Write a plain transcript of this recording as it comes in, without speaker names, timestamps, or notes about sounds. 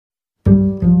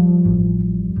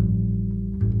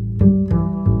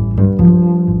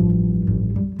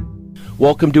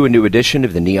Welcome to a new edition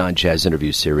of the Neon Jazz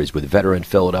Interview Series with veteran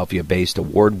Philadelphia-based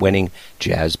award-winning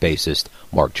jazz bassist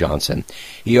Marc Johnson.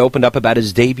 He opened up about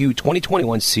his debut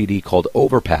 2021 CD called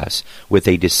Overpass with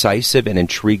a decisive and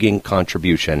intriguing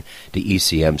contribution to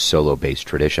ECM's solo bass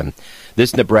tradition.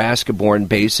 This Nebraska-born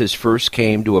bassist first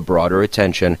came to a broader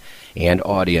attention and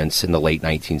audience in the late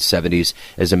 1970s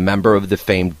as a member of the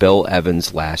famed Bill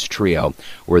Evans' Last Trio,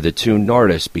 where the tuned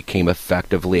artist became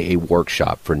effectively a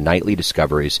workshop for nightly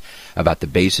discoveries about the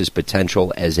bass's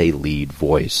potential as a lead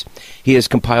voice. He has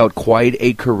compiled quite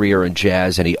a career in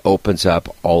jazz, and he opens up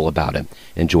all about it.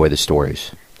 Enjoy the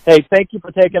stories. Hey, thank you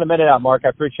for taking a minute out, Marc. I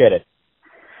appreciate it.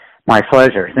 My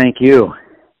pleasure. Thank you.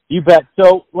 You bet.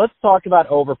 So let's talk about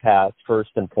Overpass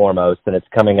first and foremost, and it's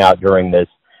coming out during this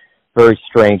very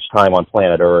strange time on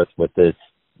planet Earth with this,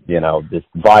 this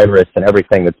virus and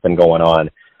everything that's been going on.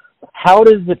 How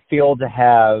does it feel to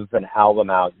have an album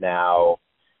out now,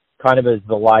 kind of as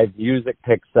the live music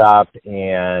picks up,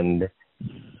 and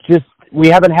just we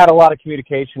haven't had a lot of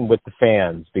communication with the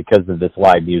fans because of this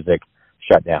live music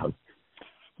shutdown?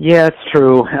 Yeah, it's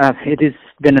true. It has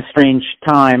been a strange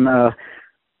time.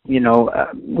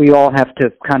 We all have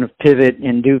to kind of pivot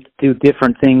and do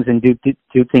different things and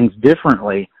do things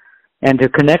differently. And to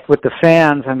connect with the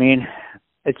fans, I mean,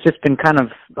 it's just been kind of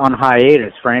on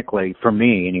hiatus, frankly, for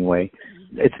me anyway.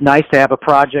 It's nice to have a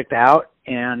project out,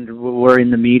 and we're in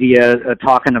the media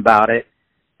talking about it.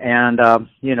 And,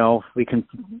 we can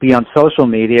be on social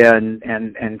media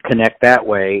and connect that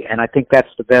way. And I think that's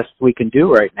the best we can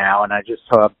do right now. And I just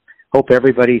hope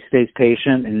everybody stays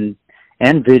patient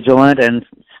and vigilant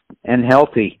and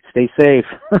healthy. Stay safe.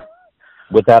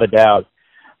 Without a doubt.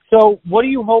 So what are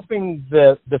you hoping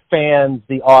the fans,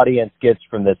 the audience gets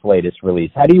from this latest release?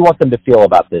 How do you want them to feel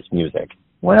about this music?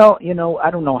 Well,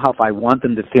 I don't know how if I want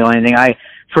them to feel anything.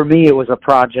 For me, it was a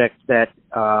project that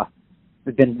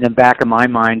had been in the back of my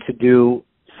mind to do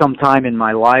sometime in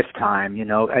my lifetime.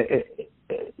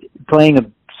 Playing a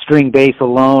string bass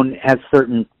alone has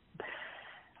certain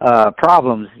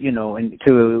problems, and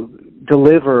to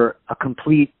deliver a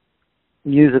complete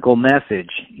musical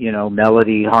message,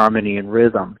 melody, harmony, and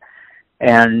rhythm.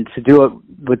 And to do it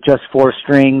with just four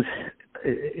strings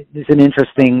is an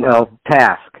interesting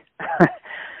task.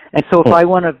 And so if I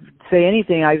want to say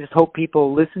anything, I just hope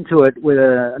people listen to it with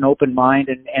an open mind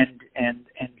and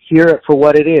hear it for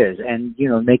what it is, and,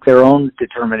 make their own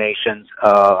determinations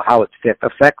how it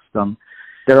affects them.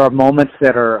 There are moments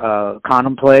that are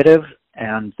contemplative,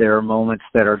 and there are moments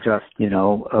that are just,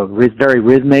 very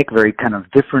rhythmic, very kind of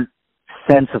different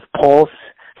sense of pulse.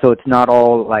 So it's not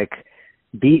all like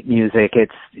beat music.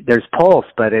 There's pulse,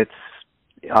 but it's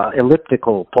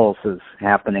elliptical pulses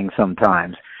happening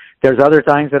sometimes. There's other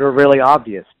times that are really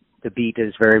obvious. The beat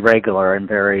is very regular and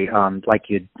very like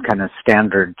you'd kind of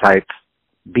standard type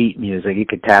beat music. You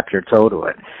could tap your toe to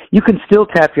it. You can still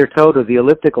tap your toe to the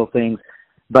elliptical things,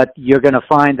 but you're going to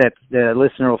find that the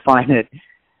listener will find it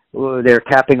they're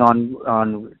tapping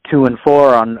on 2 and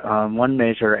 4 on one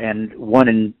measure and 1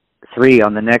 and 3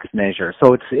 on the next measure.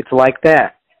 So it's like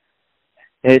that.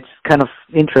 It's kind of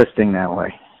interesting that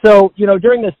way. So,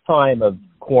 during this time of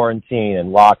quarantine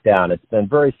and lockdown, it's been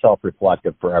very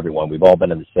self-reflective for everyone. We've all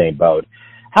been in the same boat.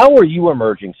 How are you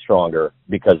emerging stronger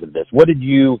because of this? What did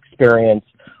you experience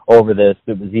over this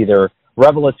that was either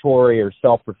revelatory or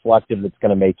self-reflective that's going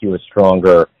to make you a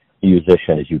stronger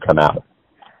musician as you come out?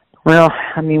 Well,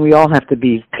 we all have to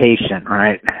be patient,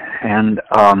 right? And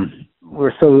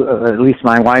we're so, at least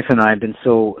my wife and I have been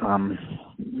so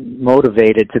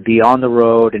motivated to be on the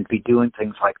road and be doing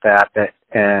things like that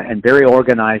and very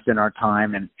organized in our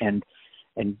time and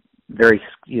very,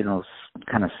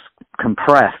 kind of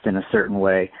compressed in a certain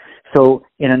way. So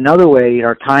in another way,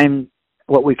 our time,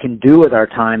 what we can do with our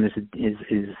time is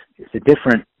a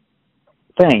different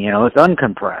thing. It's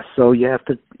uncompressed. So you have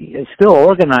to, it's still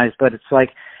organized, but it's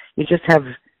like you just have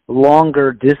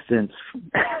longer distance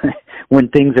when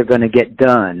things are going to get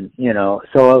done,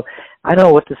 So I don't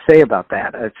know what to say about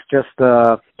that. It's just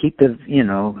keep the,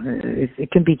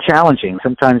 it can be challenging.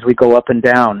 Sometimes we go up and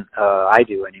down. I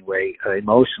do anyway,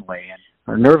 emotionally, and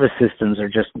our nervous systems are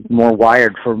just more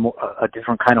wired for a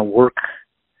different kind of work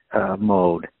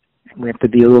mode. We have to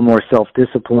be a little more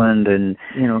self-disciplined and,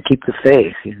 keep the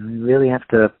faith. We really have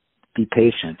to be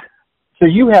patient. So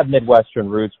you have Midwestern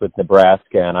roots with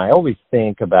Nebraska, and I always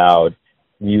think about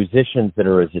musicians that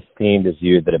are as esteemed as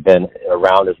you, that have been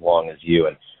around as long as you.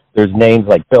 And there's names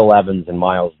like Bill Evans and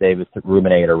Miles Davis that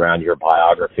ruminate around your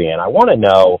biography. And I want to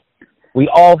know, we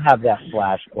all have that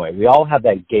flashpoint. We all have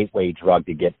that gateway drug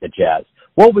to get to jazz.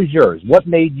 What was yours? What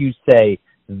made you say,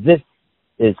 this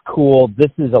is cool,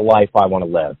 this is a life I want to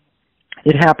live?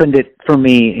 It happened for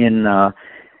me in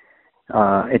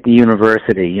at the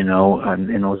university, you know,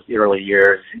 in those early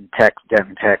years in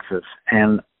Devon, Texas,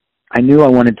 and I knew I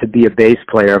wanted to be a bass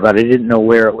player, but I didn't know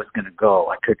where it was going to go.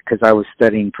 Because I was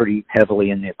studying pretty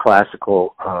heavily in the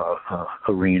classical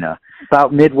arena.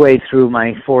 About midway through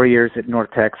my 4 years at North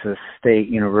Texas State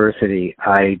University,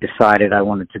 I decided I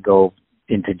wanted to go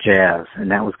into jazz, and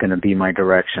that was going to be my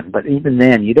direction. But even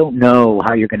then, you don't know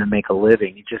how you're going to make a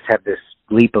living. You just have this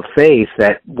leap of faith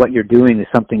that what you're doing is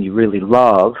something you really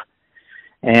love,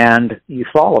 and you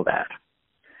follow that.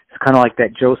 It's kind of like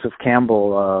that Joseph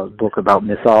Campbell book about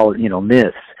myths.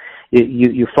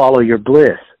 You follow your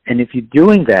bliss, and if you're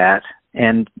doing that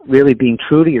and really being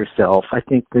true to yourself, I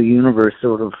think the universe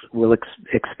sort of will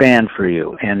expand for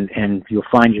you, and you'll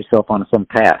find yourself on some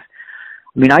path.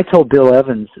 I mean, I told Bill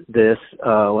Evans this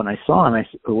when I saw him.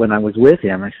 When I was with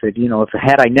him, I said, you know,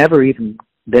 had I never even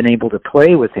been able to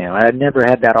play with him, I had never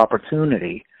had that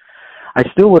opportunity, I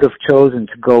still would have chosen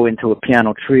to go into a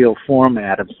piano trio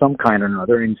format of some kind or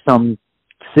another in some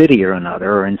city or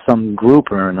another, or in some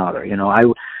group or another. You know,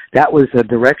 that was a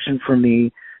direction for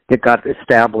me that got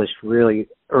established really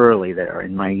early there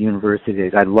in my university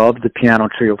days. I loved the piano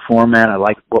trio format. I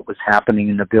liked what was happening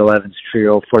in the Bill Evans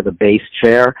trio for the bass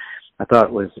chair. I thought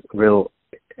it was real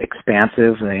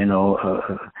expansive, you know,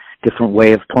 a different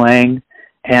way of playing,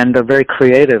 and a very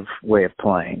creative way of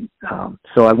playing.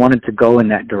 So I wanted to go in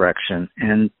that direction,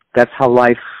 and that's how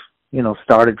life, you know,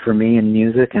 started for me in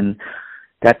music, and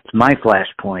that's my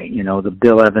flashpoint, you know, the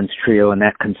Bill Evans trio and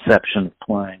that conception of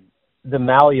playing. The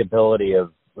malleability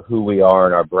of who we are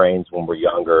in our brains when we're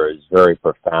younger is very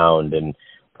profound, and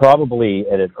probably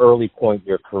at an early point in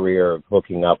your career of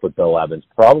hooking up with Bill Evans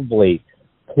probably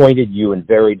pointed you in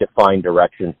very defined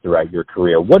directions throughout your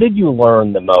career. What did you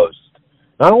learn the most,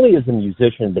 not only as a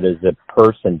musician, but as a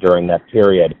person during that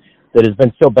period, that has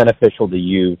been so beneficial to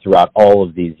you throughout all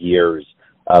of these years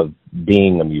of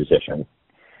being a musician?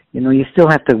 You know, you still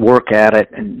have to work at it,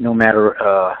 and no matter,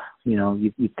 you know,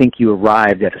 you think you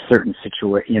arrived at a certain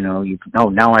situation, you know,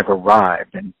 now I've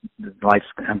arrived, and life's,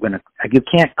 you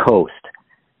can't coast.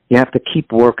 You have to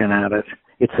keep working at it.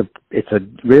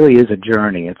 Really is a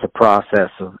journey. It's a process,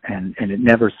 and it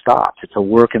never stops. It's a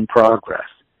work in progress.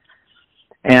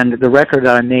 And the record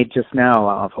that I made just now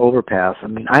of Overpass, I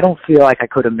mean, I don't feel like I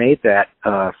could have made that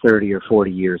 30 or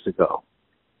 40 years ago.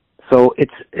 So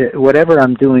whatever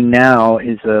I'm doing now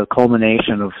is a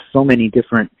culmination of so many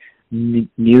different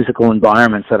musical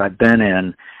environments that I've been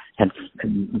in,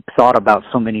 and thought about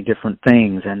so many different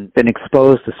things, and been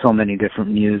exposed to so many different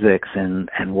musics and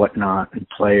whatnot, and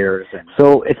players. And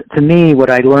so to me, what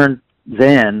I learned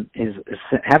then is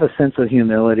have a sense of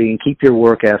humility and keep your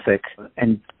work ethic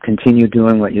and continue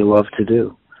doing what you love to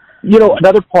do. You know,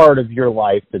 another part of your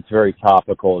life that's very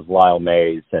topical is Lyle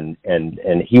Mays, and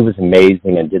he was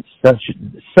amazing and did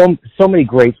so many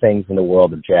great things in the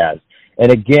world of jazz.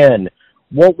 And again,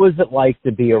 what was it like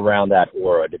to be around that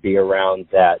aura, to be around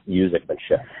that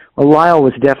musicmanship? Well, Lyle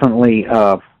was definitely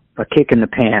a kick in the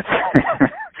pants.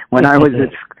 When I was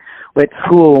at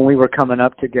school, when we were coming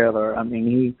up together, I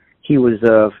mean, he was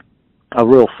a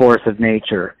real force of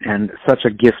nature, and such a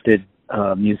gifted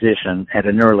musician at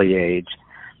an early age,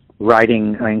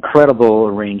 writing incredible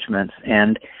arrangements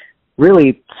and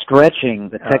really stretching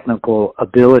the technical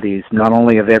abilities, not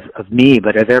only of me,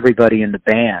 but of everybody in the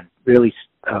band, really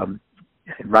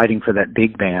writing for that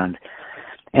big band.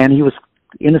 And he was,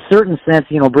 in a certain sense,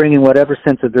 you know, bringing whatever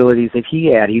sensibilities that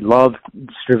he had. He loved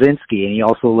Stravinsky, and he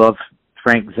also loved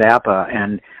Frank Zappa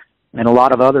and a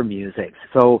lot of other music.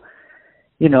 So,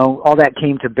 you know, all that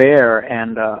came to bear,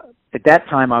 and at that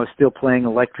time I was still playing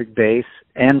electric bass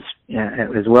and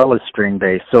as well as string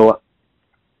bass. So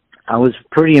I was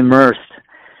pretty immersed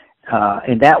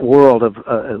in that world of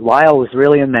Lyle was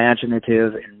really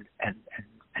imaginative and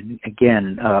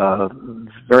again,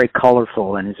 very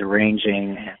colorful in his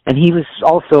arranging, and he was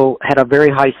also had a very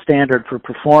high standard for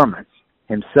performance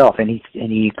himself, and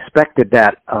he expected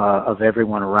that of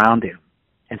everyone around him.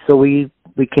 And so we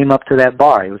came up to that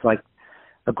bar. He was like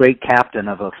a great captain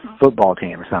of a football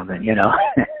team or something, you know.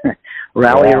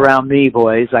 Rally around me,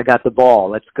 boys! I got the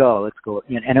ball. Let's go.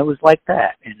 And it was like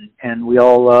that, and we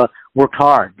all worked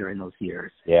hard during those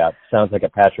years. Yeah, sounds like a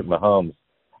Patrick Mahomes.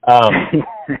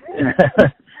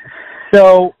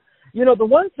 So, you know, the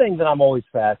one thing that I'm always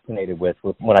fascinated with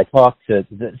when I talk to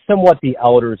somewhat the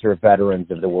elders or veterans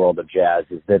of the world of jazz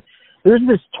is that there's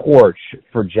this torch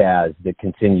for jazz that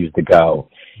continues to go.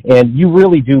 And you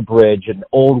really do bridge an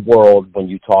old world when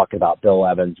you talk about Bill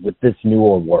Evans with this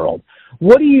newer world.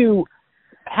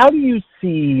 How do you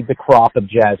see the crop of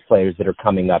jazz players that are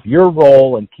coming up, your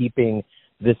role in keeping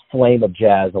this flame of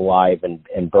jazz alive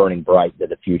and burning bright to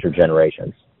the future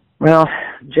generations? Well,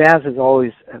 jazz has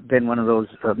always been one of those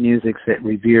musics that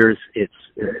reveres its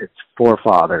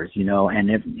forefathers, you know, and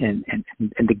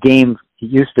the game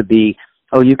used to be,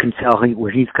 oh, you can tell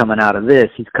where he's coming out of this,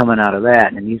 he's coming out of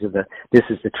that, and this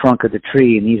is the trunk of the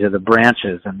tree, and these are the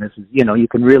branches, and this is, you know, you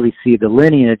can really see the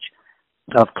lineage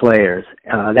of players.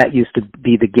 That used to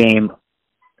be the game,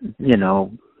 you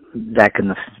know, back in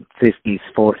the 50s,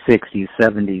 60s,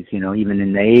 70s, you know, even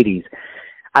in the 80s.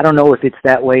 I don't know if it's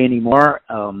that way anymore,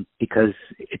 because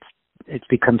it's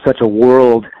become such a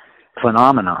world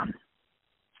phenomenon.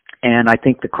 And I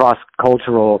think the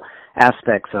cross-cultural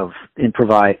aspects of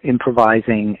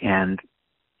improvising and,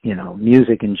 you know,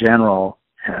 music in general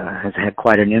has had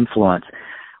quite an influence.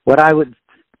 What I would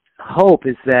hope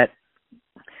is that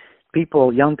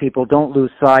young people don't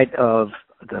lose sight of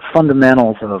the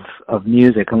fundamentals of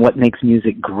music and what makes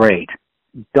music great.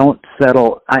 Don't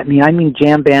settle. I mean,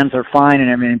 jam bands are fine and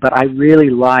everything, but I really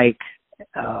like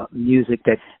music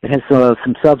that has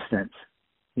some substance,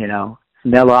 you know,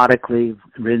 melodically,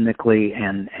 rhythmically,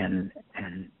 and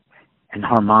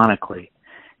harmonically.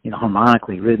 You know,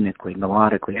 harmonically, rhythmically,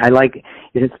 melodically. I like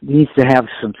it needs to have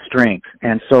some strength,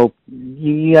 and so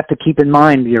you have to keep in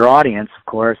mind your audience, of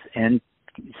course, and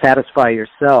satisfy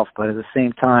yourself. But at the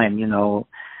same time, you know,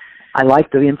 I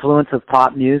like the influence of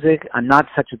pop music. I'm not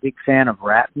such a big fan of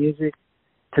rap music.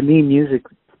 To me, music,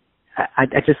 I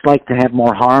just like to have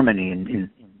more harmony in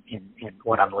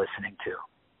what I'm listening to.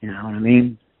 You know what I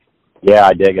mean? Yeah,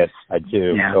 I dig it. I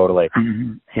do, yeah. Totally.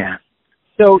 Mm-hmm. Yeah.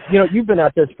 So, you know, you've been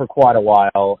at this for quite a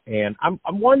while, and I'm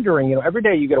wondering, you know, every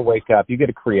day you got to wake up, you got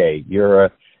to create. You're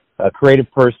a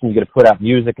creative person. You got to put out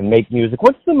music and make music.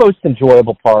 What's the most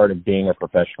enjoyable part of being a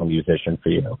professional musician for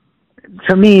you?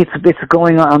 For me, it's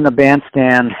going on the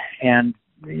bandstand, and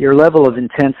your level of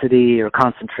intensity or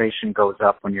concentration goes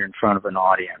up when you're in front of an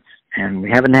audience. And we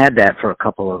haven't had that for a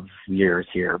couple of years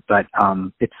here, but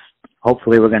it's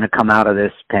hopefully we're going to come out of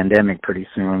this pandemic pretty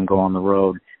soon and go on the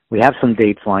road. We have some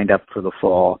dates lined up for the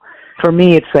fall. For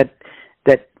me, it's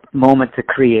that moment to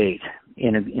create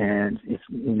in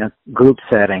a group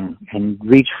setting and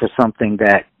reach for something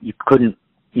that you couldn't,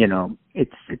 you know,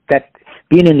 it's that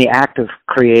being in the act of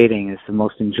creating is the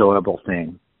most enjoyable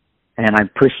thing. And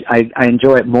I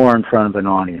enjoy it more in front of an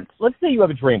audience. Let's say you have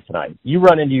a dream tonight. You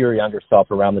run into your younger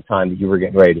self around the time that you were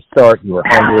getting ready to start. You were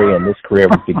hungry, and this career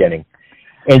was beginning.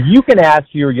 And you can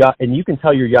you can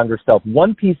tell your younger self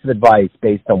one piece of advice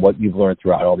based on what you've learned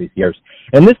throughout all these years.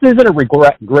 And this isn't a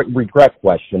regret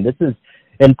question. This is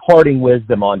imparting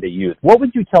wisdom onto youth. What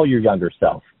would you tell your younger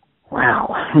self?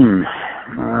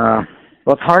 Wow.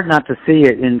 Well, it's hard not to see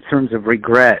it in terms of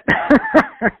regret.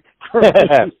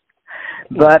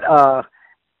 But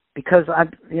because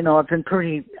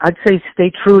I'd say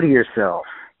stay true to yourself.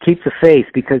 Keep the faith,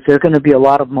 because there's going to be a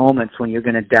lot of moments when you're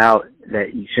going to doubt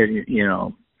that you should, you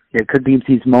know, there could be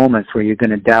these moments where you're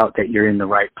going to doubt that you're in the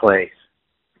right place.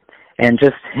 And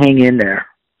just hang in there,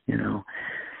 you know.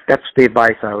 That's the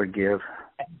advice I would give.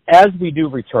 As we do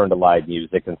return to live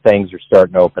music and things are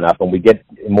starting to open up and we get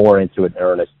more into it in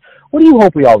earnest, what do you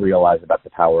hope we all realize about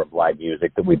the power of live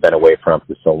music that we've been away from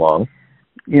for so long?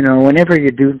 You know, whenever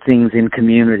you do things in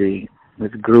community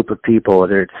with a group of people,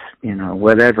 whether it's, you know,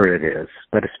 whatever it is,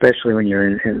 but especially when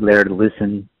you're there to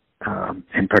listen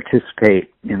and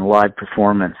participate in a live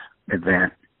performance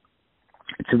event,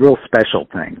 it's a real special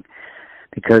thing,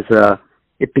 because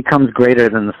it becomes greater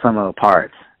than the sum of the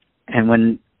parts. And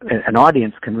when an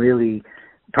audience can really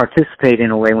participate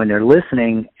in a way when they're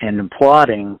listening and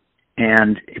applauding,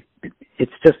 and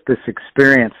it's just this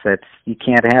experience that you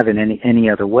can't have in any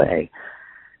other way.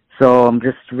 So I'm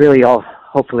just really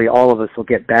hopefully all of us will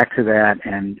get back to that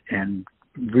and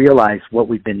realize what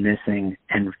we've been missing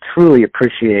and truly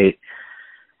appreciate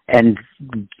and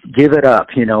give it up,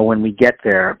 you know, when we get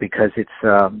there, because it's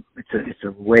a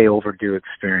way overdue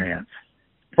experience.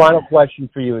 Final question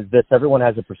for you is this. Everyone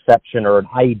has a perception or an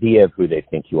idea of who they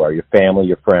think you are, your family,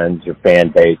 your friends, your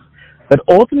fan base, but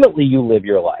ultimately you live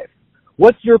your life.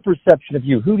 What's your perception of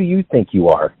you? Who do you think you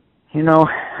are? You know,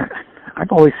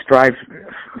 I've always strived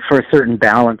for a certain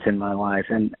balance in my life,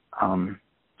 and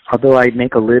although I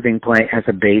make a living playing as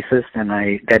a bassist, and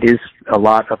that is a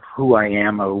lot of who I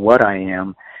am or what I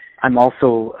am, I'm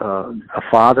also a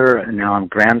father, and now I'm a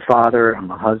grandfather,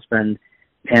 I'm a husband,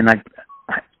 and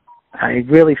I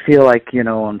really feel like, you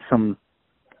know, on some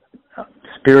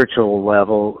spiritual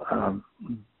level, I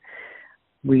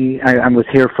was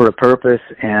here for a purpose,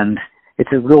 and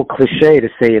it's a real cliche to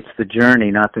say it's the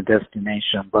journey, not the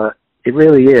destination, but it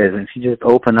really is. And if you just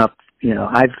open up, you know,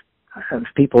 if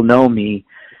people know me,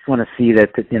 just want to see that,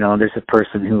 you know, there's a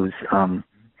person who's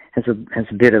has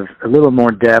a little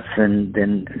more depth than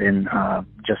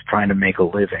just trying to make a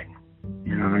living.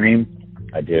 You know what I mean?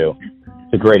 I do.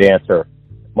 It's a great answer.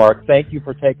 Marc, thank you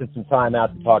for taking some time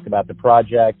out to talk about the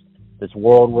project, this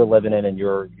world we're living in, and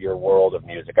your world of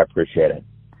music. I appreciate it.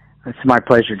 It's my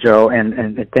pleasure, Joe,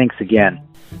 and thanks again.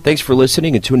 Thanks for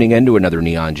listening and tuning in to another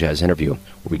Neon Jazz interview,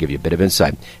 where we give you a bit of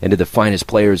insight into the finest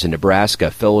players in Nebraska,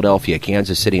 Philadelphia,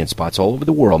 Kansas City, and spots all over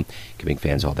the world, giving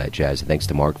fans all that jazz. And thanks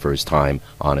to Marc for his time,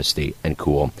 honesty, and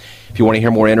cool. If you want to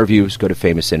hear more interviews, go to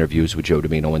Famous Interviews with Joe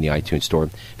Domino in the iTunes Store.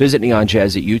 Visit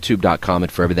neonjazz at youtube.com,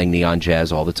 and for everything Neon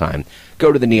Jazz all the time,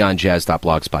 go to the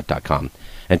neonjazz.blogspot.com.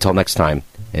 Until next time,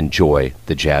 enjoy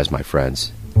the jazz, my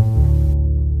friends.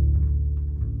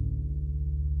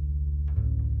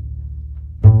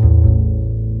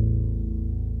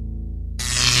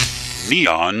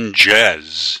 Neon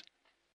Jazz.